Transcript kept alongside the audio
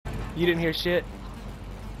You didn't hear shit?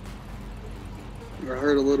 I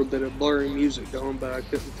heard a little bit of blurry music going, but I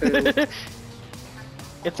couldn't tell.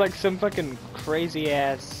 It's like some fucking crazy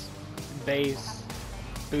ass bass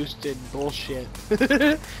boosted bullshit.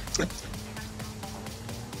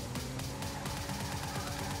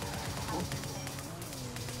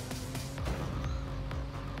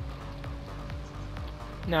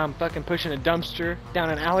 Now I'm fucking pushing a dumpster down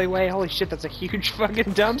an alleyway. Holy shit, that's a huge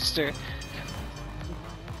fucking dumpster.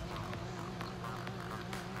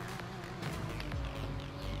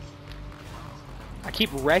 I keep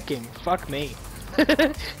wrecking. Fuck me.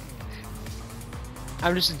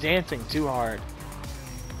 I'm just dancing too hard.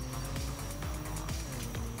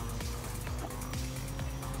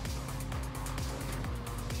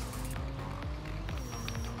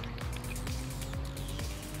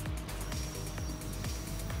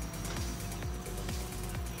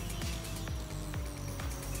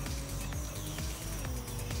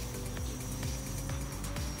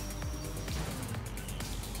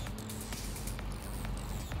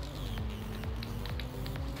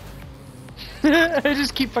 I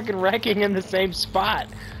just keep fucking wrecking in the same spot.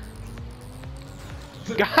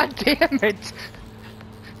 God damn it!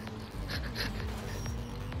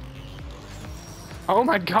 Oh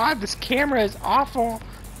my god, this camera is awful!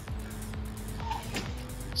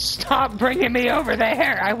 Stop bringing me over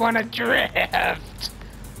there! I want to drift!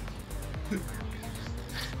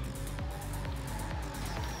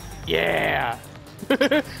 Yeah!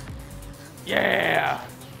 Yeah!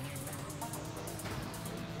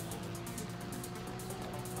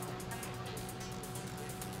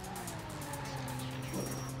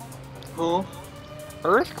 Huh?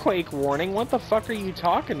 Earthquake warning? What the fuck are you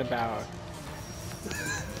talking about?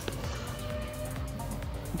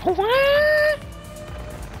 What?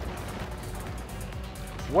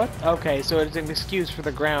 What? Okay, so it's an excuse for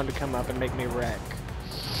the ground to come up and make me wreck.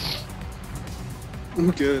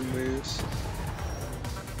 Goodness.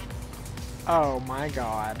 Oh my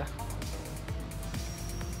god.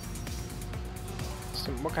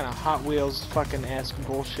 What kind of Hot Wheels fucking ass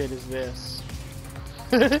bullshit is this?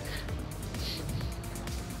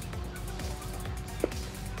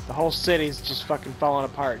 The whole city's just fucking falling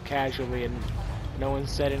apart casually and no one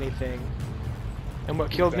said anything. And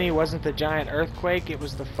what killed me wasn't the giant earthquake, it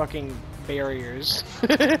was the fucking barriers.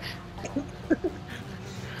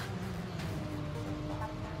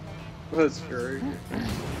 That's great.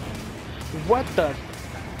 What the?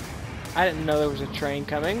 I didn't know there was a train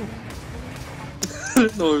coming. I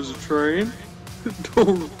didn't know there was a train.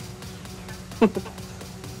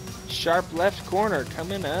 Sharp left corner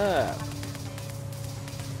coming up.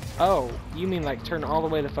 Oh, you mean like turn all the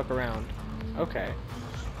way the fuck around. Okay.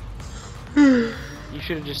 You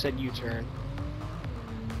should have just said U-turn.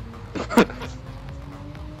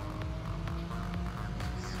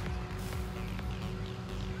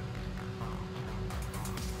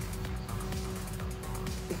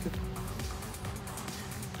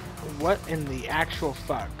 What in the actual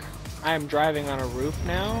fuck? I am driving on a roof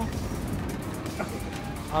now?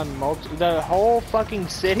 The whole fucking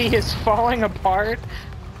city is falling apart?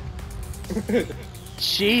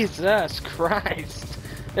 Jesus Christ.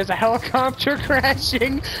 There's a helicopter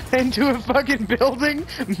crashing into a fucking building.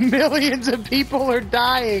 Millions of people are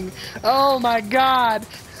dying. Oh my god.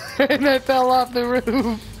 And I fell off the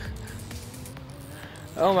roof.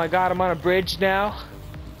 Oh my god, I'm on a bridge now.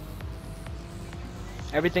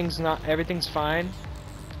 Everything's fine.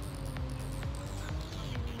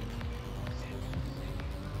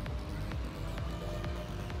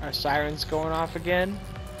 Our sirens going off again.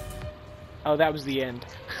 Oh, that was the end.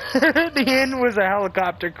 The end was a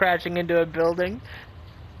helicopter crashing into a building.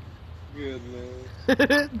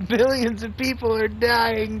 Goodness. Billions of people are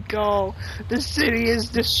dying, Cole. The city is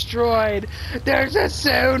destroyed. There's a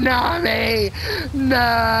tsunami.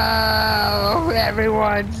 No,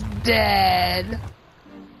 everyone's dead.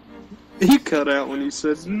 He cut out when he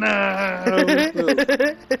said no.